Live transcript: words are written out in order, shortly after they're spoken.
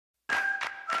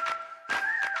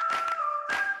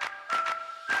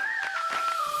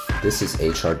This is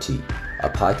HRT, a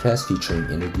podcast featuring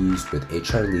interviews with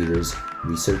HR leaders,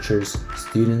 researchers,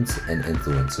 students, and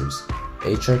influencers.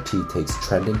 HRT takes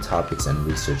trending topics and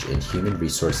research in human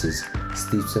resources,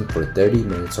 steeps them for 30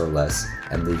 minutes or less,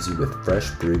 and leaves you with fresh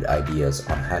brewed ideas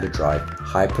on how to drive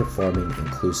high-performing,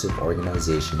 inclusive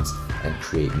organizations and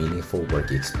create meaningful work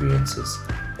experiences.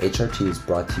 HRT is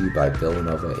brought to you by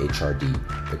Villanova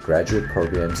HRD, the graduate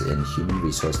programs in human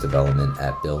resource development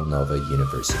at Villanova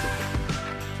University.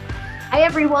 Hi,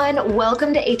 everyone.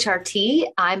 Welcome to HRT.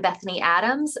 I'm Bethany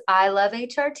Adams. I love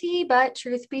HRT, but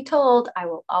truth be told, I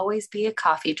will always be a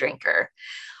coffee drinker.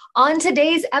 On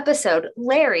today's episode,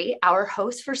 Larry, our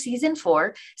host for season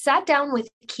 4, sat down with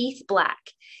Keith Black.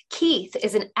 Keith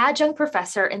is an adjunct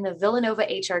professor in the Villanova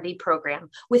HRD program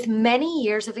with many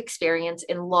years of experience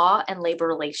in law and labor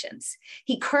relations.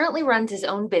 He currently runs his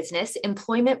own business,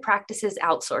 Employment Practices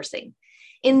Outsourcing.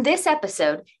 In this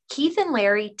episode, Keith and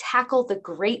Larry tackle the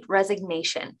Great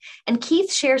Resignation, and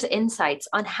Keith shares insights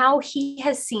on how he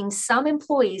has seen some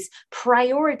employees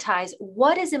prioritize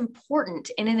what is important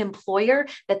in an employer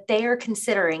that they are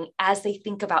considering as they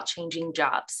think about changing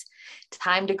jobs.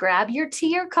 Time to grab your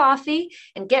tea or coffee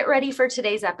and get ready for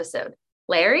today's episode.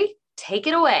 Larry, take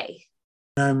it away.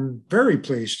 I'm very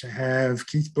pleased to have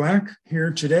Keith Black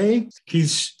here today. Keith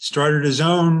started his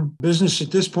own business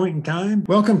at this point in time.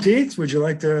 Welcome, Keith. Would you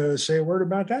like to say a word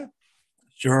about that?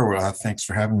 Sure. Thanks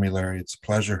for having me, Larry. It's a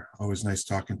pleasure. Always nice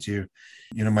talking to you.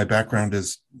 You know, my background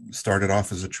is started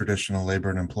off as a traditional labor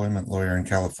and employment lawyer in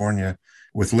California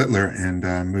with Littler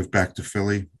and moved back to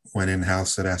Philly, went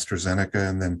in-house at AstraZeneca,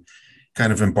 and then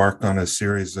kind of embarked on a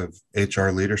series of HR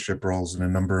leadership roles in a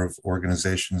number of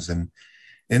organizations and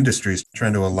industries,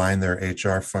 trying to align their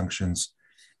HR functions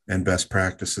and best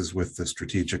practices with the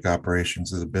strategic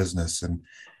operations of the business. And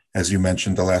as you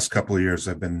mentioned, the last couple of years,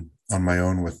 I've been on my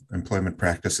own with Employment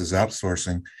Practices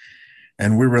Outsourcing.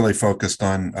 And we're really focused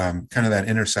on kind of that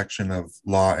intersection of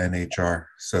law and HR.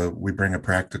 So we bring a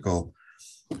practical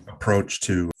approach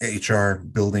to HR,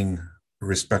 building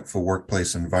respectful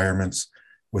workplace environments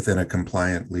within a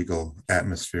compliant legal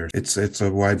atmosphere. It's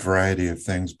a wide variety of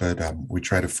things, but we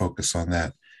try to focus on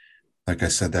that. Like I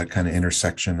said, that kind of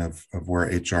intersection of where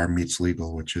HR meets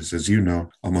legal, which is, as you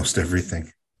know, almost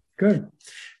everything. Good.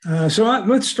 So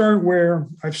let's start where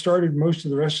I've started most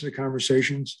of the rest of the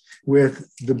conversations with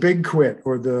the big quit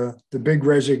or the big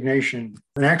resignation.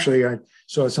 And actually, I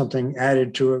saw something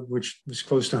added to it, which was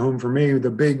close to home for me,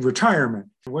 the big retirement.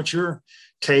 What's your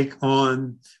take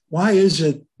on why is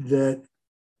it that,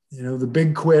 you know, the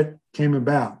big quit came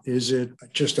about? Is it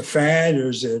just a fad, or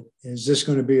is this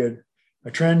going to be a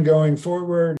trend going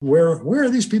forward? Where are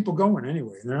these people going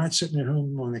anyway? They're not sitting at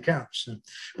home on the couch. So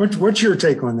what's your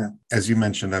take on that? As you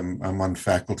mentioned, I'm on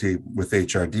faculty with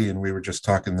HRD, and we were just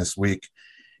talking this week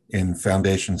in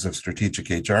Foundations of Strategic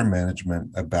HR Management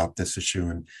about this issue.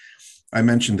 And I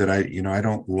mentioned that I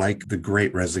don't like the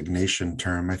Great Resignation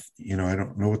term. I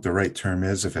don't know what the right term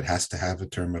is, if it has to have a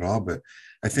term at all, but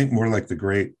I think more like the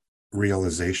Great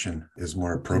Realization is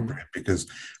more appropriate, because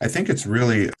I think it's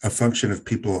really a function of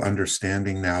people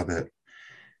understanding now that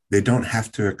they don't have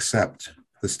to accept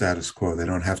the status quo. They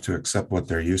don't have to accept what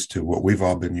they're used to, what we've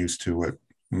all been used to, what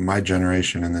my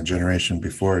generation and the generation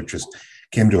before it just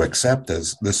came to accept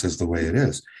as this is the way it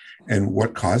is. And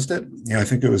what caused it? I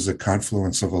think it was a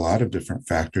confluence of a lot of different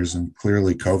factors. And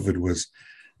clearly COVID was,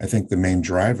 I think, the main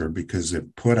driver, because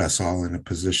it put us all in a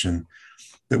position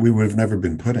that we would have never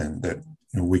been put in, that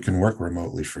we can work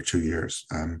remotely for 2 years.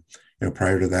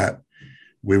 Prior to that,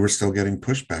 we were still getting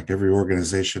pushback. Every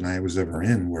organization I was ever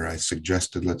in where I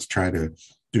suggested, let's try to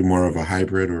do more of a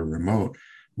hybrid or remote.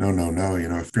 No.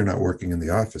 If you're not working in the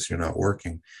office, you're not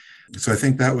working. So I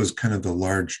think that was kind of the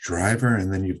large driver.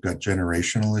 And then you've got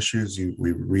generational issues.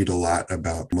 We read a lot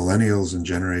about millennials and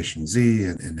Generation Z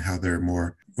and how they're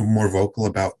more vocal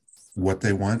about what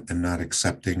they want and not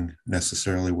accepting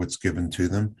necessarily what's given to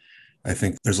them. I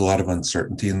think there's a lot of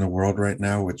uncertainty in the world right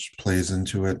now, which plays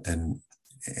into it. And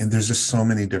there's just so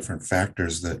many different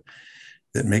factors that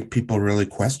make people really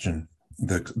question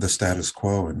the status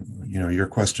quo. And, your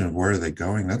question of where are they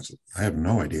going, I have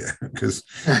no idea, because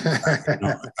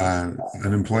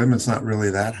unemployment's not really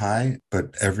that high,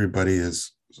 but everybody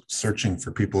is searching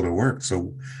for people to work.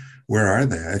 So where are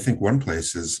they? I think one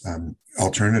place is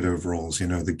alternative roles,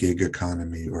 the gig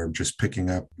economy, or just picking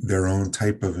up their own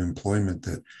type of employment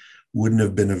that wouldn't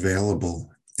have been available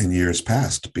in years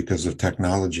past because of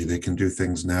technology. They can do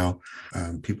things now.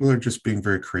 People are just being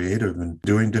very creative and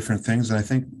doing different things, and I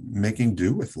think making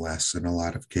do with less in a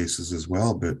lot of cases as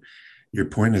well. But your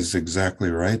point is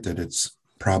exactly right, that it's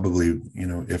probably,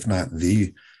 if not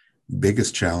the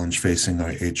biggest challenge facing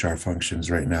our HR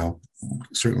functions right now,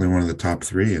 certainly one of the top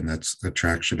three, and that's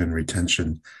attraction and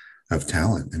retention of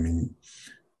talent. I mean,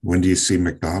 when do you see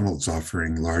McDonald's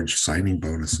offering large signing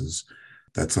bonuses?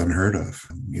 That's unheard of.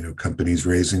 Companies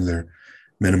raising their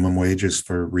minimum wages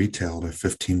for retail to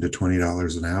 $15 to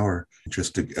 $20 an hour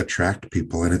just to attract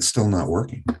people, and it's still not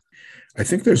working. I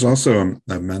think there's also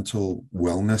a mental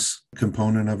wellness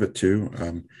component of it too.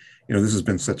 This has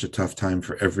been such a tough time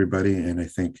for everybody, and I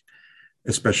think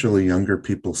especially younger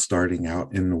people starting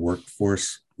out in the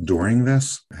workforce during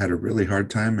this had a really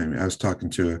hard time. I mean, I was talking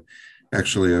to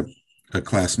a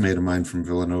classmate of mine from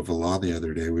Villanova Law the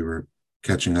other day. We were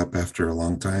catching up after a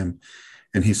long time,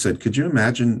 and he said, could you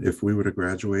imagine if we would have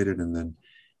graduated and then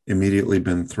immediately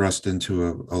been thrust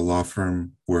into a law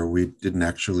firm where we didn't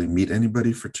actually meet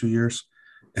anybody for 2 years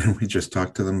and we just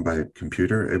talked to them by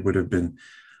computer? It would have been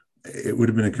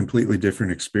a completely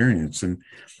different experience. And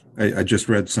I just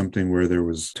read something where there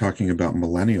was talking about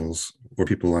millennials or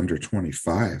people under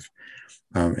 25.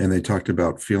 And they talked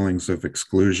about feelings of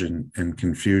exclusion and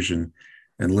confusion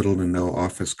and little to no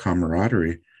office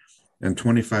camaraderie. And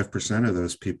 25% of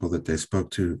those people that they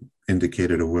spoke to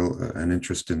indicated an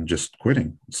interest in just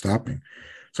quitting, stopping.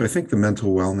 So I think the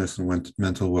mental wellness and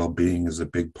mental well-being is a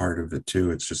big part of it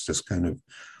too. It's just this kind of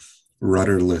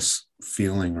rudderless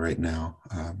feeling right now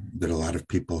that a lot of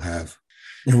people have.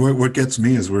 And what gets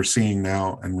me is we're seeing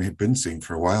now, and we've been seeing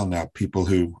for a while now, people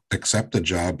who accept a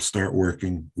job, start work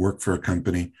for a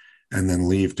company, and then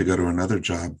leave to go to another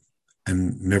job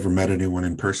and never met anyone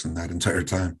in person that entire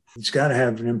time. It's got to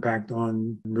have an impact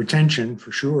on retention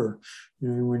for sure.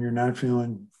 When you're not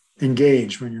feeling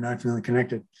engaged, when you're not feeling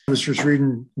connected. I was just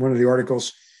reading one of the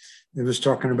articles. It was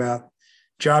talking about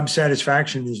job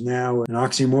satisfaction is now an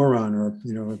oxymoron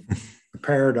or, a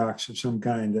paradox of some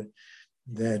kind,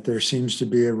 that there seems to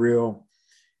be a real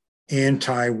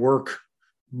anti-work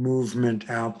movement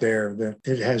out there, that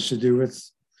it has to do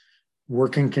with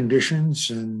working conditions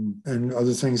and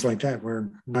other things like that. We're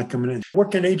not coming in.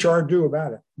 What can HR do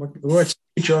about it? What's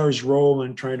HR's role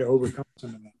in trying to overcome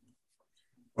some of that?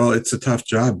 Well, it's a tough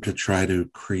job to try to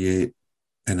create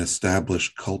an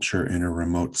established culture in a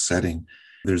remote setting.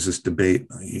 There's this debate.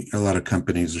 A lot of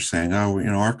companies are saying,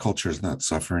 our culture is not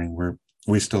suffering.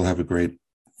 We still have a great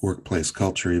workplace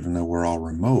culture, even though we're all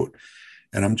remote.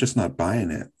 And I'm just not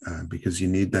buying it because you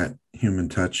need that human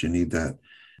touch. You need that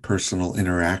personal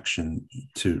interaction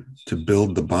to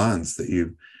build the bonds that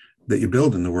you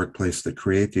build in the workplace that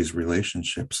create these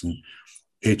relationships. And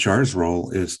HR's role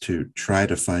is to try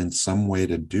to find some way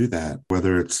to do that,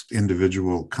 whether it's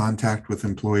individual contact with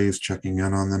employees, checking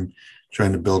in on them,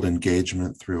 trying to build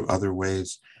engagement through other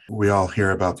ways. We all hear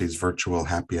about these virtual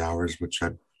happy hours, which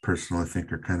I personally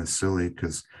think are kind of silly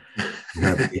because you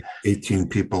have 18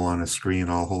 people on a screen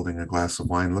all holding a glass of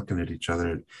wine looking at each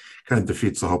other. It kind of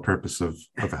defeats the whole purpose of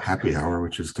a happy hour,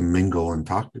 which is to mingle and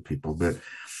talk to people. But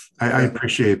I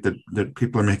appreciate that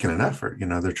people are making an effort.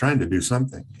 They're trying to do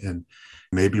something. And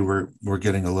maybe we're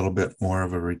getting a little bit more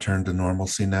of a return to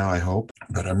normalcy now, I hope.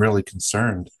 But I'm really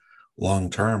concerned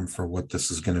long-term for what this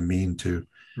is going to mean to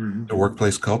the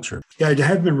workplace culture. Yeah, I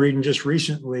have been reading just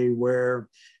recently where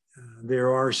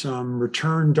there are some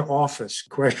return to office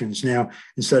questions. Now,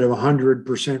 instead of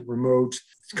 100% remote,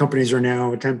 companies are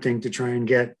now attempting to try and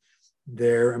get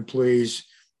their employees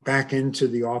back into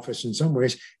the office in some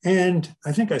ways. And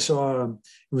I think I saw it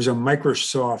was a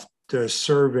Microsoft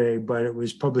survey, but it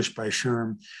was published by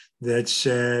SHRM, that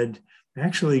said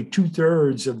actually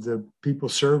 2/3 of the people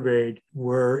surveyed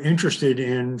were interested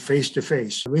in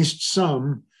face-to-face, at least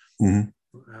some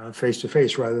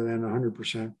face-to-face rather than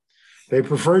 100%. They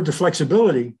preferred the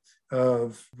flexibility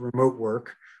of remote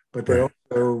work, but they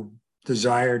also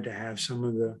desired to have some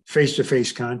of the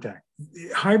face-to-face contact.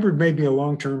 Hybrid may be a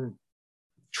long-term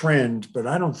trend, but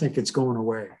I don't think it's going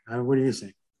away. What do you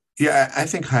think? Yeah, I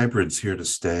think hybrid's here to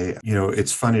stay.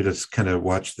 It's funny to kind of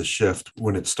watch the shift.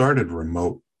 When it started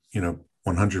remote,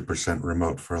 100%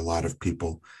 remote for a lot of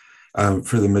people.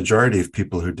 For the majority of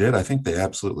people who did, I think they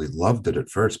absolutely loved it at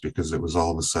first because it was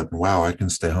all of a sudden, wow, I can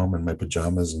stay home in my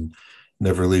pajamas and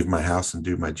never leave my house and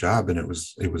do my job. And it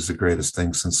was the greatest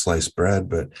thing since sliced bread.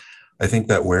 But I think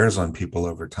that wears on people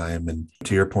over time. And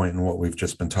to your point and what we've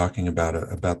just been talking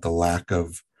about the lack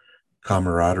of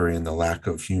camaraderie and the lack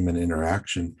of human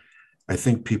interaction, I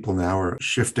think people now are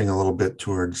shifting a little bit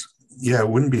towards, it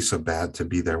wouldn't be so bad to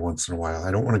be there once in a while.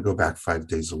 I don't want to go back 5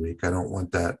 days a week. I don't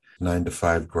want that 9 to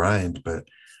 5 grind, but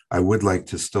I would like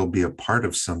to still be a part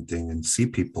of something and see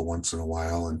people once in a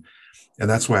while. And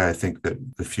that's why I think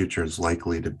that the future is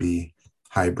likely to be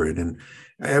hybrid. And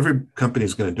every company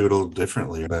is going to do it a little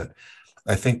differently, but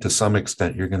I think to some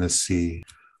extent you're going to see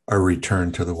a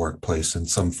return to the workplace in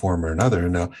some form or another.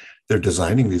 Now, they're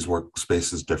designing these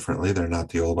workspaces differently. They're not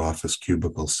the old office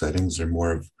cubicle settings. They're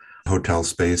more of hotel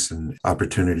space and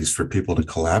opportunities for people to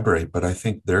collaborate. But I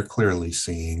think they're clearly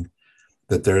seeing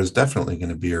that there is definitely going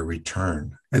to be a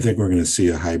return. I think we're going to see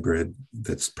a hybrid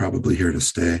that's probably here to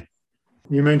stay.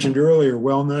 You mentioned earlier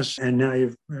wellness, and now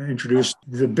you've introduced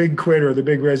the big quit or the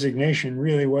big resignation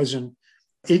really wasn't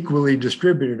equally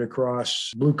distributed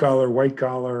across blue collar, white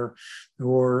collar,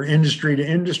 or industry to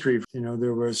industry.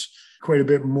 There was quite a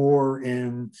bit more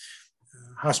in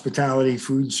hospitality,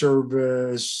 food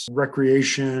service,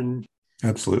 recreation.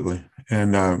 Absolutely.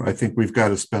 And I think we've got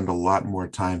to spend a lot more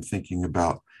time thinking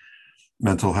about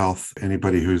mental health.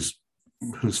 Anybody who's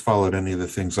followed any of the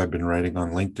things I've been writing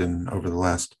on LinkedIn over the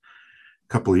last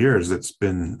couple of years, it's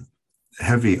been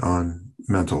heavy on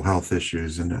mental health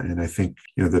issues. And I think,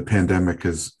 the pandemic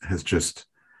has just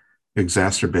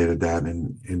exacerbated that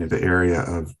in the area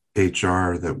of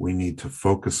HR that we need to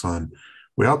focus on.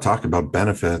 We all talk about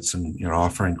benefits and,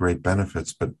 offering great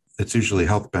benefits, but it's usually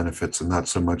health benefits and not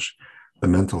so much the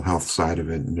mental health side of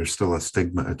it. And there's still a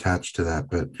stigma attached to that.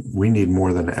 But we need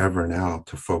more than ever now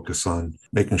to focus on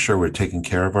making sure we're taking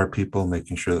care of our people,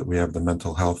 making sure that we have the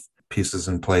mental health pieces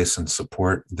in place and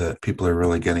support that people are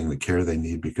really getting the care they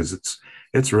need, because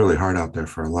it's really hard out there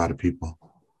for a lot of people.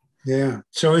 Yeah.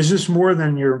 So is this more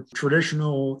than your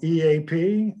traditional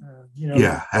EAP?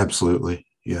 Yeah, absolutely.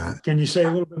 Yeah. Can you say a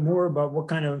little bit more about what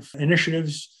kind of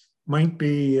initiatives might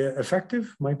be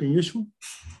effective, might be useful?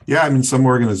 Yeah, I mean, some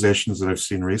organizations that I've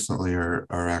seen recently are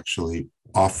actually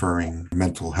offering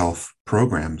mental health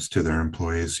programs to their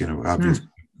employees, obviously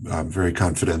very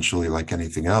confidentially like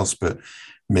anything else, but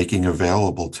making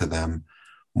available to them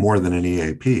more than an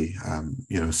EAP,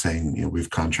 saying, we've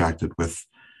contracted with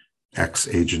X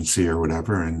agency or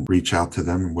whatever, and reach out to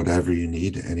them, whatever you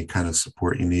need, any kind of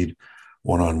support you need,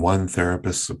 one-on-one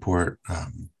therapist support,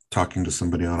 talking to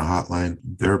somebody on a hotline,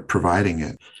 they're providing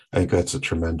it. I think that's a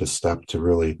tremendous step to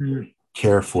really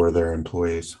care for their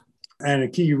employees. And a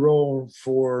key role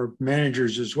for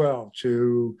managers as well,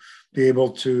 to be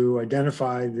able to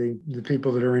identify the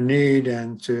people that are in need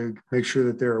and to make sure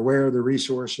that they're aware of the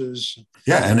resources.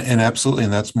 Yeah, and absolutely.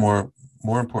 And that's more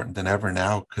important than ever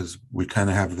now, because we kind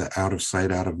of have the out of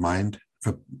sight, out of mind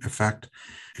effect.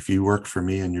 If you work for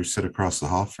me and you sit across the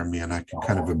hall from me and I can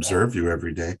kind of observe you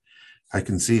every day, I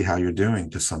can see how you're doing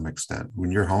to some extent.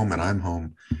 When you're home and I'm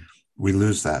home, we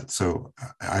lose that. So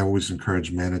I always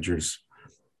encourage managers,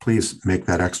 please make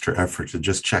that extra effort to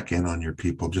just check in on your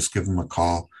people. Just give them a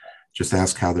call. Just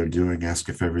ask how they're doing. Ask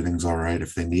if everything's all right,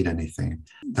 if they need anything.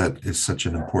 That is such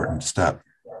an important step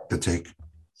to take.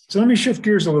 So let me shift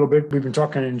gears a little bit. We've been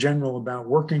talking in general about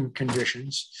working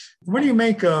conditions. What do you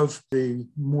make of the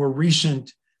more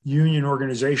recent union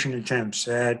organization attempts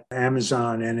at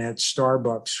Amazon and at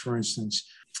Starbucks, for instance?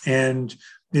 And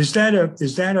is that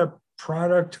a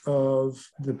product of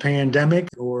the pandemic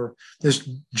or this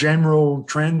general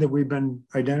trend that we've been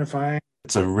identifying?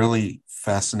 It's a really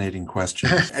fascinating question.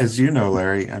 As you know,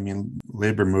 Larry, I mean,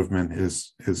 labor movement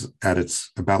is at its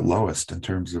about lowest in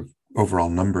terms of overall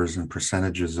numbers and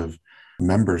percentages of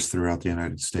members throughout the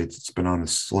United States. It's been on a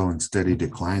slow and steady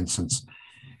decline since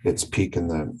its peak in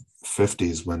the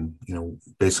 50s, when,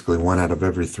 basically 1 out of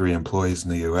every 3 employees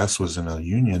in the US was in a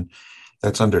union.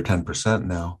 That's under 10%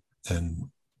 now, and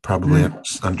probably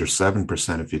under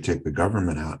 7% if you take the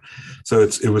government out. So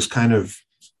it was kind of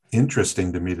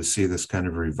interesting to me to see this kind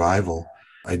of revival.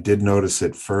 I did notice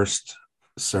it first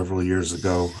several years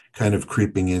ago, kind of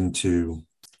creeping into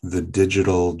the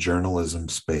digital journalism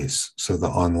space. So the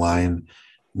online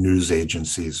news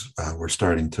agencies were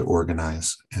starting to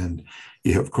organize. And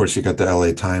of course, you got the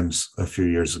LA Times a few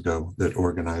years ago that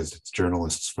organized its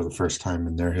journalists for the first time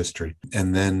in their history.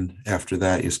 And then after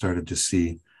that, you started to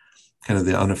see kind of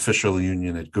the unofficial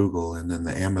union at Google, and then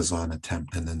the Amazon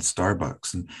attempt, and then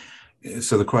Starbucks. And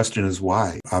so the question is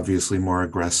why? Obviously more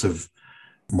aggressive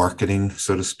marketing,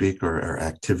 so to speak, or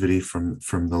activity from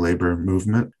the labor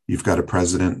movement. You've got a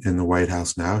president in the White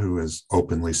House now who has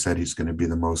openly said he's going to be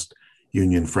the most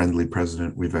union-friendly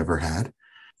president we've ever had.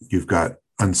 You've got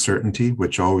uncertainty,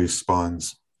 which always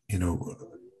spawns,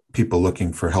 people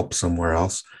looking for help somewhere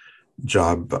else,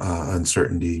 job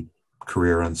uncertainty,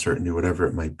 career uncertainty, whatever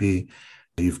it might be.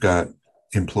 You've got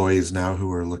employees now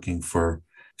who are looking for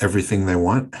everything they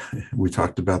want. We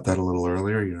talked about that a little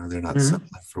earlier. They're not settling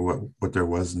for what there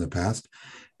was in the past.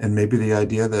 And maybe the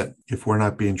idea that if we're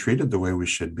not being treated the way we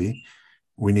should be,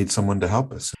 we need someone to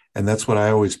help us. And that's what I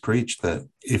always preach, that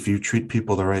if you treat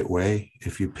people the right way,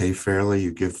 if you pay fairly,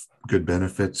 you give good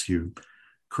benefits, you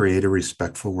create a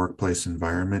respectful workplace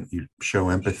environment, you show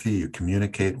empathy, you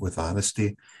communicate with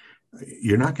honesty,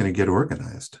 you're not going to get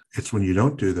organized. It's when you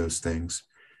don't do those things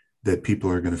that people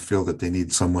are going to feel that they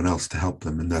need someone else to help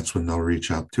them. And that's when they'll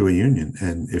reach out to a union.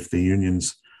 And if the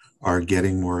unions are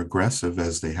getting more aggressive,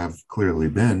 as they have clearly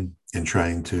been, in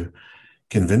trying to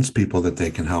convince people that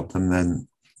they can help them, then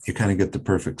you kind of get the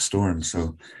perfect storm.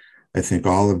 So I think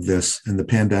all of this, and the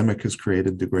pandemic has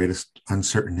created the greatest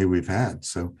uncertainty we've had.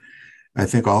 So I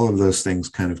think all of those things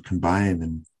kind of combine,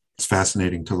 and it's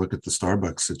fascinating to look at the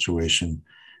Starbucks situation.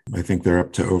 I think they're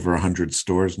up to over 100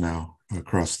 stores now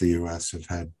across the U.S. have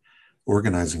had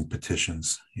organizing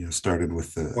petitions. Started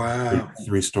with the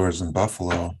three stores in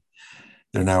Buffalo.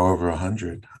 They're now over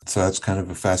 100. So that's kind of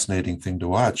a fascinating thing to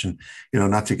watch. And,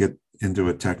 not to get into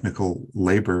a technical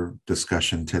labor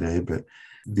discussion today, but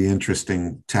the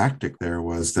interesting tactic there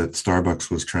was that Starbucks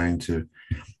was trying to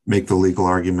make the legal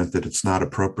argument that it's not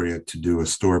appropriate to do a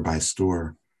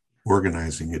store-by-store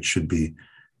organizing. It should be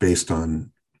based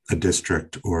on a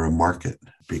district or a market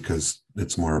because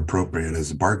it's more appropriate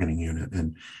as a bargaining unit.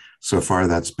 And so far,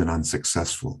 that's been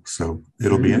unsuccessful. So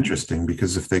it'll be interesting,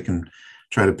 because if they can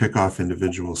try to pick off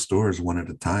individual stores one at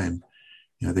a time,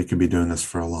 they could be doing this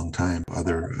for a long time.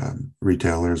 Other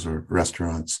retailers or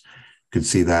restaurants could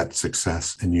see that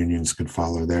success, and unions could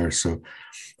follow there. So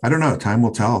I don't know. Time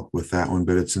will tell with that one,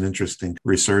 but it's an interesting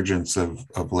resurgence of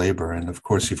labor. And of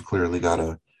course, you've clearly got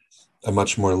a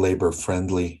much more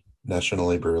labor-friendly National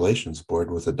Labor Relations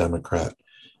Board with a Democrat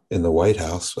in the White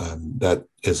House. That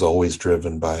is always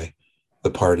driven by the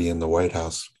party in the White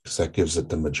House, because that gives it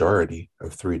the majority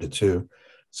of 3-2.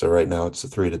 So right now it's a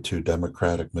 3-2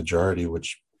 Democratic majority,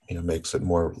 which makes it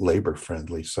more labor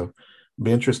friendly. So it'll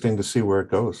be interesting to see where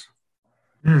it goes.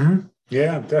 Mm-hmm.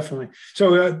 Yeah, definitely.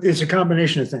 So it's a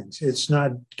combination of things. It's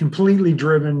not completely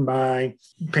driven by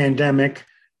pandemic.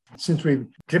 Since we've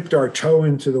dipped our toe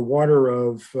into the water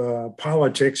of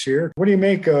politics here, what do you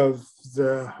make of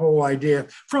the whole idea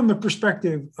from the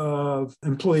perspective of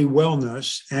employee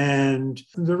wellness and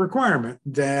the requirement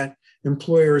that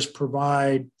employers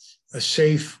provide a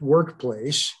safe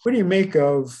workplace? What do you make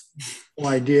of the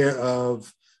idea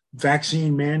of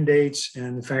vaccine mandates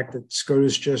and the fact that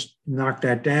SCOTUS just knocked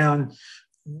that down?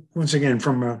 Once again,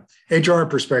 from a HR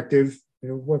perspective,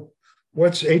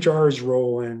 what's HR's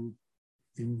role in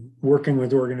working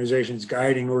with organizations,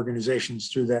 guiding organizations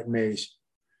through that maze?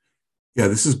 Yeah,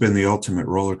 this has been the ultimate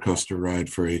roller coaster ride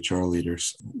for HR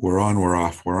leaders. We're on, we're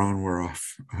off, we're on, we're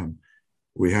off.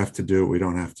 We have to do it, we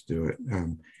don't have to do it.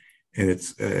 And I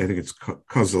think it's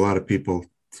caused a lot of people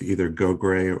to either go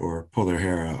gray or pull their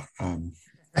hair out,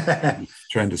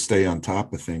 trying to stay on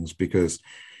top of things, because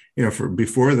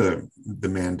before the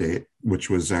mandate, which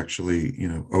was actually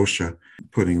OSHA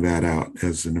putting that out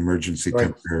as an emergency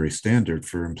temporary standard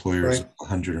for employers of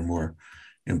 100 or more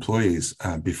employees.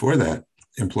 Before that,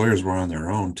 employers were on their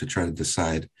own to try to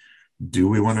decide: do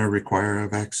we want to require a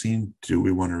vaccine? Do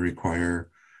we want to require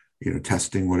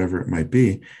testing, whatever it might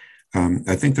be?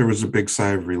 I think there was a big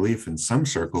sigh of relief in some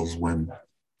circles when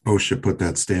OSHA put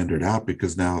that standard out,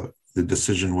 because now the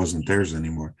decision wasn't theirs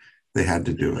anymore. They had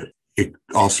to do it. It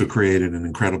also created an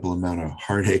incredible amount of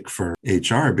heartache for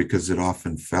HR, because it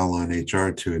often fell on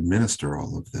HR to administer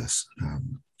all of this,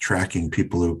 tracking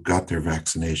people who got their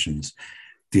vaccinations,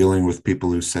 dealing with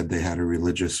people who said they had a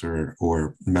religious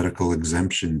or medical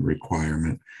exemption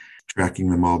requirement, tracking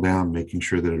them all down, making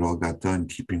sure that it all got done,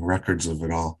 keeping records of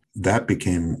it all. That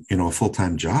became, a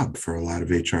full-time job for a lot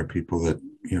of HR people that,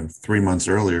 3 months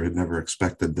earlier had never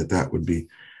expected that would be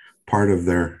part of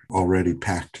their already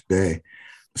packed day.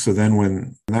 So then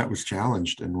when that was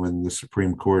challenged, and when the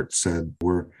Supreme Court said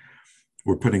we're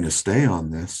putting a stay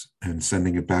on this and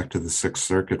sending it back to the Sixth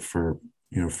Circuit for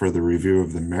further review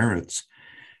of the merits,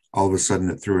 all of a sudden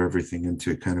it threw everything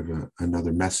into kind of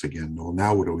another mess again. Well,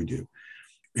 now what do we do?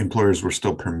 Employers were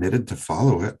still permitted to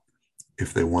follow it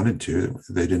if they wanted to.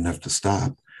 They didn't have to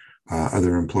stop.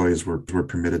 Other employees were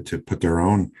permitted to put their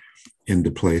own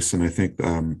into place. And I think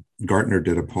Gartner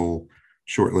did a poll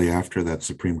shortly after that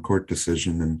Supreme Court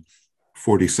decision, and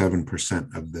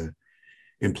 47% of the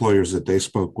employers that they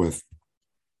spoke with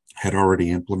had already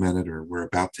implemented or were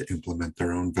about to implement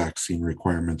their own vaccine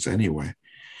requirements anyway.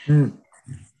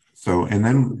 So, and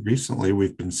then recently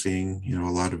we've been seeing,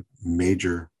 a lot of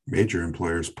major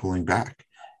employers pulling back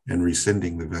and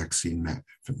rescinding the vaccine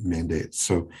mandates.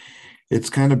 So it's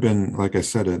kind of been, like I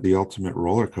said, the ultimate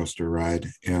roller coaster ride.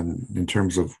 And in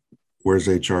terms of where's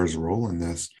HR's role in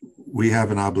this, we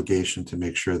have an obligation to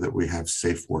make sure that we have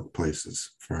safe workplaces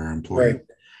for our employees. Right.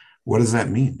 What does that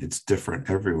mean? It's different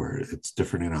everywhere. It's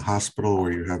different in a hospital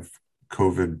where you have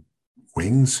COVID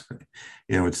wings.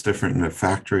 It's different in a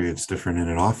factory, it's different in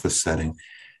an office setting.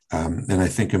 And I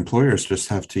think employers just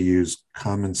have to use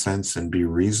common sense and be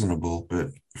reasonable. But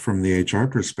from the HR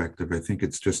perspective, I think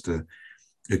it's just a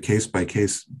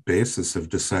case-by-case basis of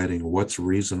deciding what's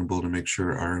reasonable to make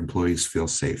sure our employees feel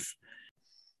safe.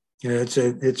 Yeah,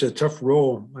 it's a tough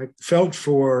role. I felt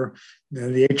for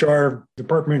the HR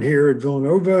department here at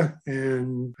Villanova,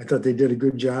 and I thought they did a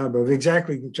good job of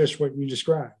exactly just what you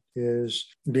described, is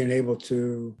being able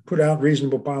to put out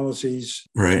reasonable policies.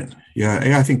 Right.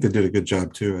 Yeah, I think they did a good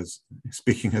job too.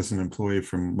 Speaking as an employee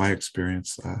from my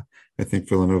experience, I think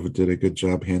Villanova did a good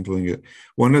job handling it.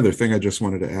 One other thing I just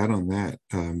wanted to add on that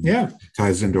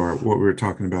ties into what we were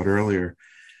talking about earlier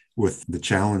with the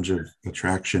challenge of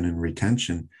attraction and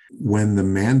retention. When the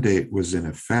mandate was in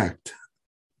effect,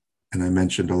 and I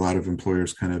mentioned a lot of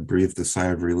employers kind of breathed a sigh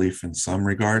of relief in some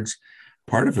regards,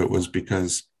 part of it was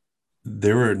because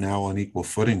they were now on equal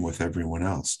footing with everyone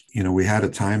else. We had a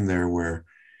time there where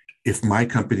if my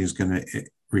company is going to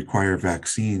require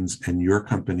vaccines and your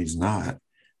company's not,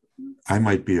 I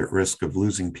might be at risk of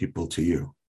losing people to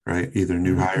you, right? Either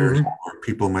new hires or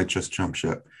people might just jump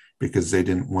ship because they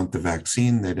didn't want the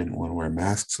vaccine, they didn't want to wear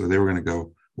masks, so they were going to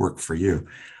go work for you.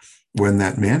 When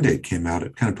that mandate came out,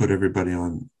 it kind of put everybody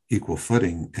on equal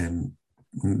footing, and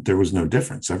there was no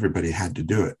difference. Everybody had to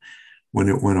do it. When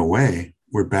it went away,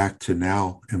 we're back to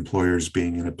now employers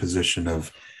being in a position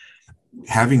of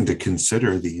having to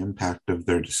consider the impact of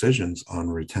their decisions on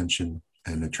retention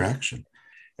and attraction.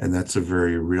 And that's a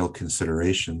very real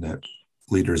consideration that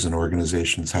leaders and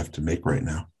organizations have to make right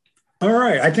now. All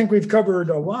right. I think we've covered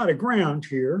a lot of ground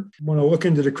here. I want to look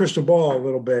into the crystal ball a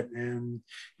little bit and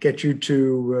get you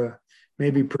to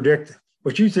maybe predict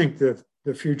what you think the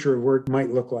future of work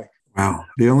might look like. Wow.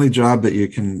 The only job that you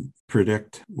can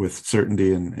predict with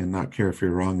certainty and not care if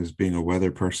you're wrong is being a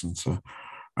weather person. So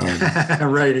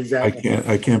right, exactly.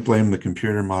 I can't blame the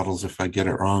computer models if I get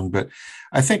it wrong, but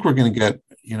I think we're going to get,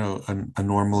 a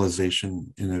normalization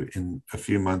in a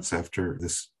few months after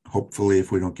this. Hopefully,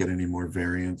 if we don't get any more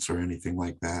variants or anything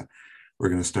like that, we're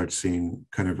going to start seeing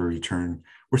kind of a return.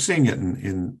 We're seeing it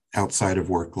in outside of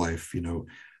work life,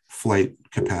 flight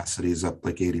capacity is up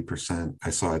like 80%. I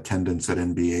saw attendance at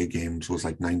NBA games was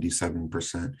like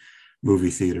 97%.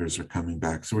 Movie theaters are coming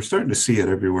back. So we're starting to see it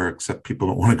everywhere, except people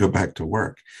don't want to go back to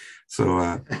work. So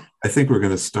I think we're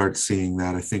going to start seeing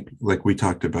that. I think, like we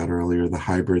talked about earlier, the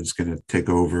hybrid's going to take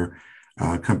over.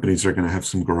 Companies are going to have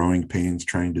some growing pains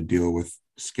trying to deal with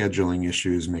scheduling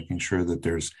issues, making sure that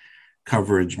there's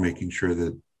coverage, making sure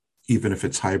that even if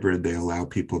it's hybrid, they allow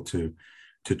people to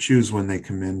choose when they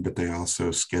come in, but they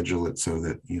also schedule it so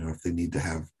that, if they need to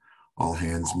have all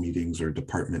hands meetings or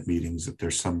department meetings, that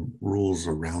there's some rules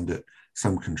around it,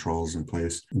 some controls in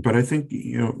place. But I think,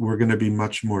 we're going to be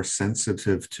much more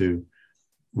sensitive to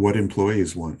what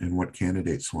employees want and what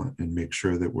candidates want, and make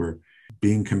sure that we're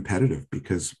being competitive,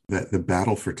 because that the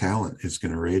battle for talent is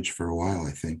going to rage for a while,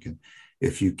 I think. And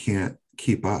if you can't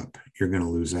keep up, you're going to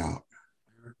lose out.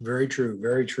 Very true.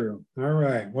 Very true. All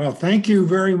right. Well, thank you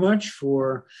very much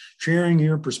for sharing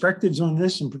your perspectives on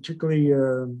this, and particularly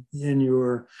in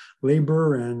your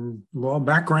labor and law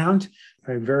background.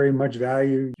 I very much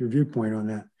value your viewpoint on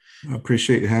that. I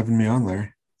appreciate you having me on,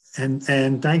 Larry.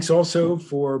 And thanks also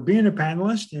for being a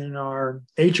panelist in our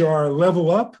HR Level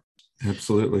Up.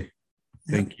 Absolutely.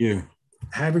 Thank you.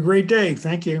 Have a great day.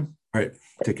 Thank you. All right.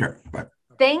 Take care. Bye.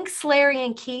 Thanks, Larry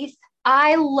and Keith.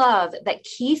 I love that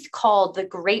Keith called the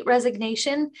Great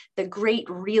Resignation the Great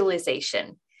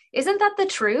Realization. Isn't that the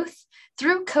truth?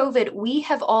 Through COVID, we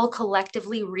have all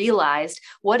collectively realized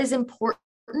what is important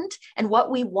and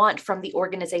what we want from the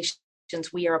organizations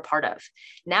we are a part of.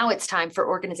 Now it's time for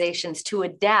organizations to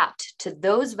adapt to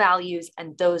those values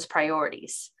and those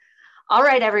priorities. All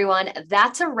right, everyone,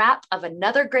 that's a wrap of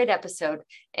another great episode.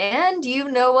 And you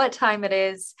know what time it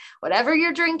is. Whatever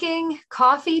you're drinking,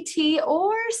 coffee, tea,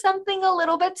 or something a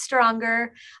little bit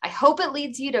stronger, I hope it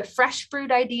leads you to fresh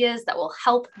brewed ideas that will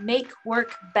help make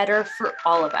work better for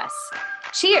all of us.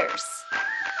 Cheers.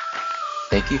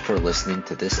 Thank you for listening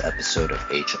to this episode of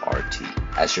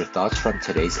HRT. As your thoughts from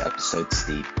today's episode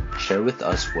steep, share with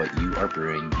us what you are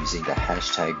brewing using the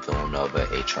hashtag Villanova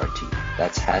HRT.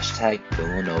 That's hashtag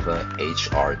Villanova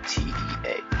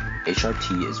HRTEA.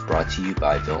 HRT is brought to you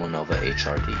by Villanova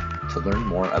HRD. To learn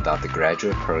more about the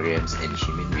graduate programs in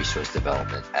human resource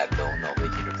development at Villanova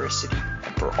University,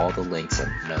 and for all the links and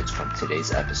notes from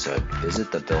today's episode, visit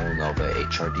the Villanova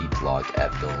HRD blog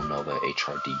at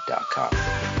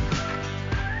villanovanahrd.com.